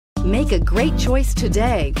Make a great choice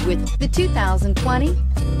today with the 2020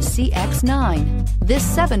 CX-9. This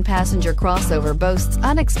 7-passenger crossover boasts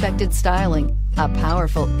unexpected styling, a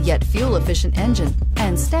powerful yet fuel-efficient engine,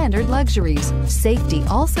 and standard luxuries. Safety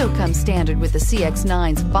also comes standard with the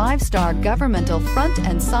CX-9's 5-star governmental front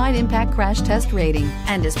and side impact crash test rating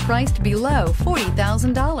and is priced below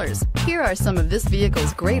 $40,000. Here are some of this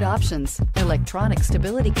vehicle's great options: electronic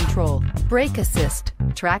stability control, brake assist,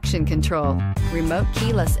 traction control, remote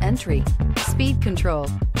keyless entry, speed control,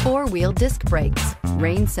 4-wheel disc brakes,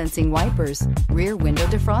 rain sensing wipers, rear window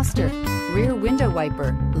defroster, rear window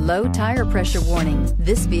wiper, low tire pressure warning.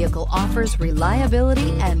 This vehicle offers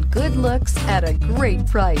reliability and good looks at a great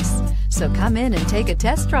price. So come in and take a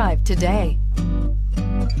test drive today.